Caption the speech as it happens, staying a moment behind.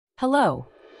Hello,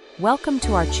 welcome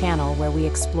to our channel where we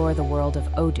explore the world of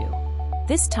Odoo.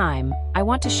 This time, I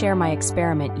want to share my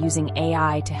experiment using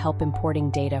AI to help importing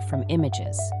data from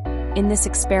images. In this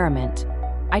experiment,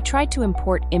 I tried to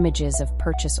import images of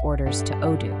purchase orders to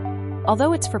Odoo.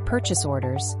 Although it's for purchase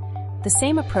orders, the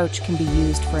same approach can be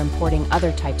used for importing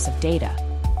other types of data,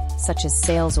 such as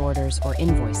sales orders or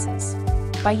invoices.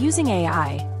 By using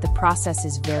AI, the process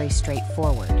is very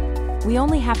straightforward. We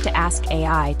only have to ask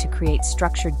AI to create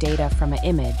structured data from an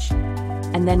image,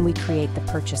 and then we create the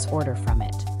purchase order from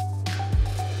it.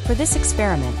 For this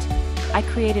experiment, I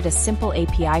created a simple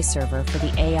API server for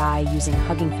the AI using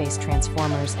Hugging Face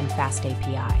Transformers and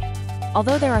FastAPI.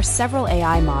 Although there are several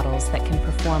AI models that can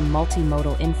perform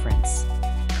multimodal inference,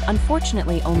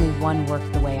 unfortunately only one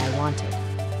worked the way I wanted.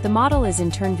 The model is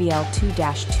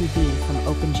InternVL2-2B from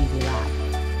OpenGV.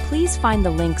 Please find the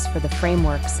links for the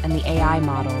frameworks and the AI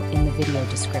model in the video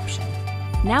description.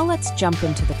 Now let's jump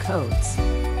into the codes.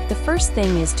 The first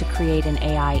thing is to create an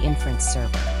AI inference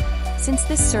server. Since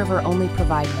this server only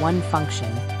provides one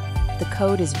function, the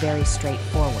code is very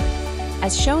straightforward.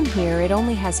 As shown here, it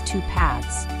only has two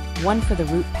paths, one for the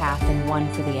root path and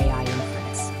one for the AI inference.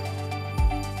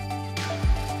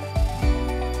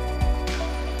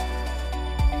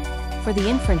 For the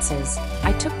inferences,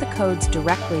 I took the codes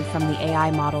directly from the AI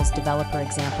model's developer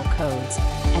example codes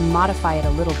and modify it a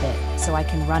little bit so I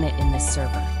can run it in this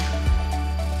server.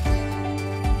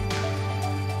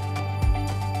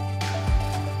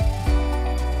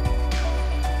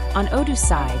 On Odoo's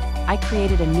side, I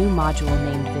created a new module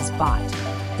named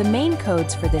VizBot. The main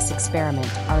codes for this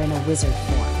experiment are in a wizard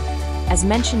form. As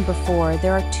mentioned before,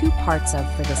 there are two parts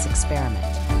for this experiment.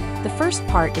 The first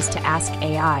part is to ask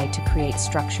AI to create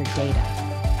structured data.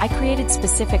 I created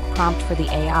specific prompt for the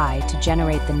AI to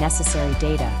generate the necessary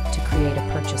data to create a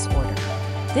purchase order.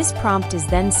 This prompt is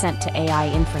then sent to AI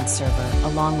inference server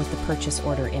along with the purchase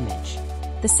order image.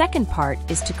 The second part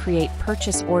is to create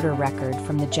purchase order record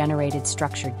from the generated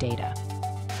structured data.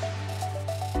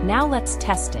 Now let's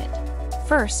test it.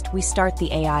 First, we start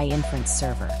the AI inference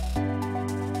server.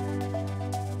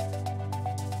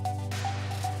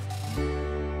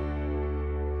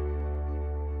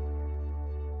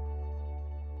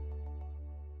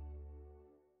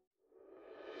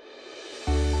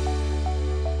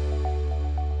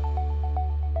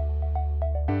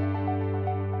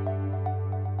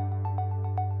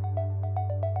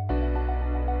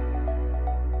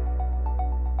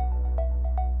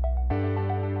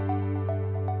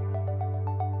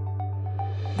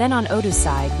 Then on Odoo's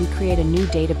side, we create a new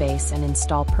database and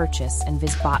install Purchase and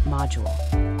VizBot module.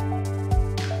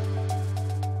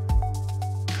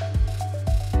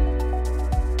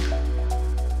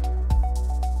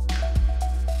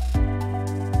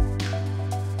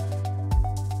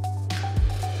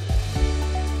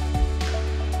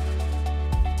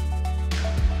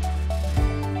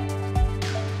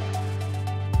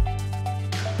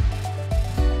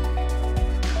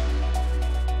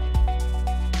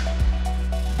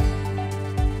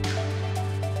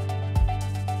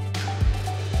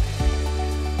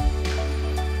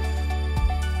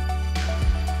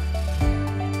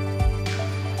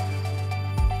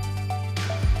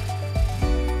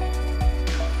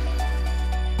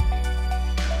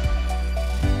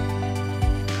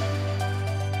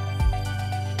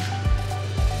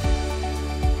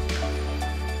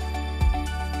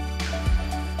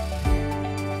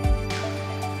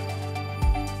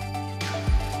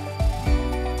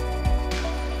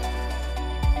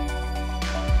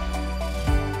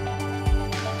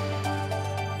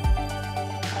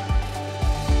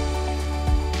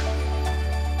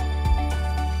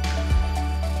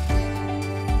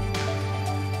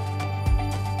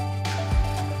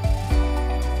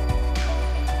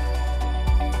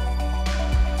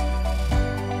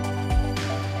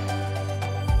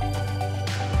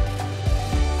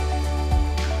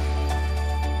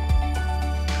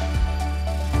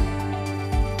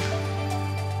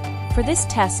 For this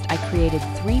test, I created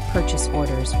 3 purchase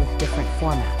orders with different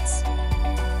formats.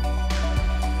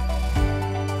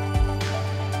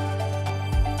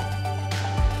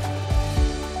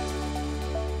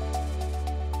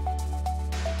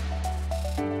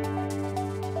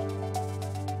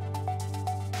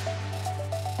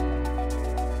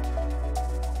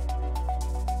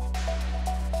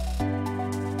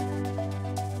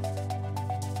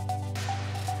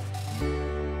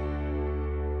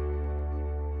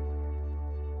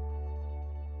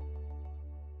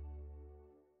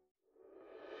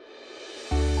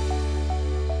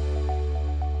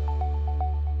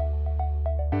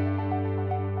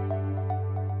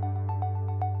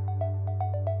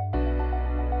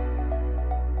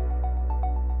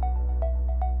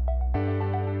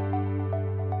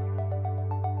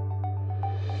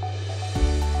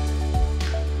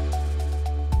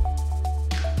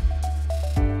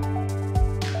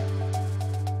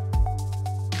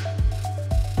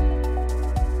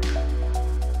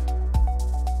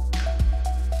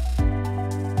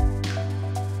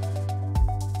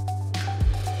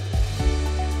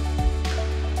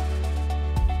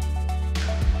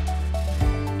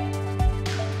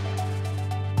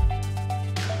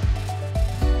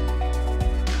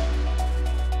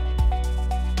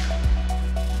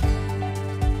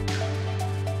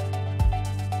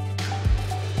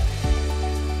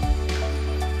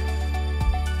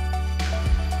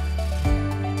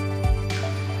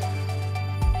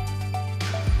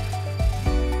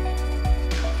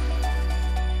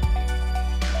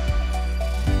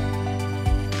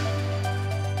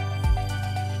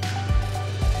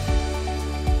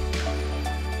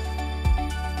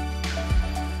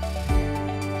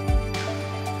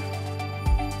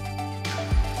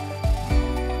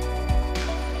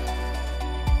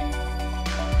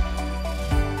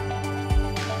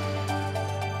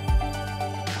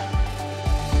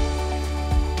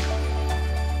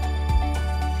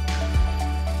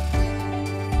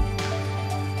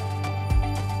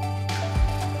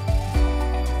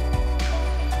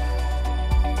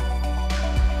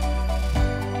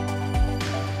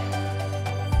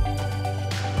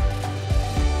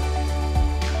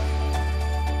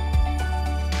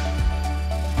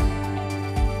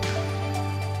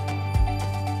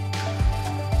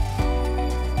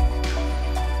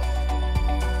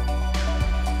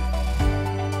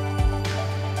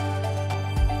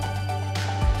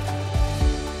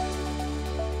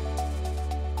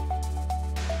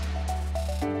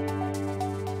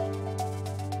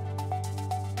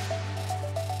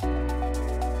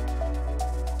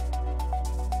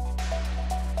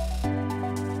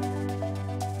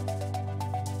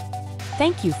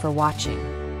 Thank you for watching.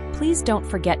 Please don't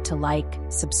forget to like,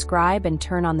 subscribe, and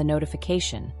turn on the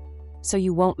notification so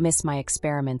you won't miss my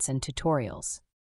experiments and tutorials.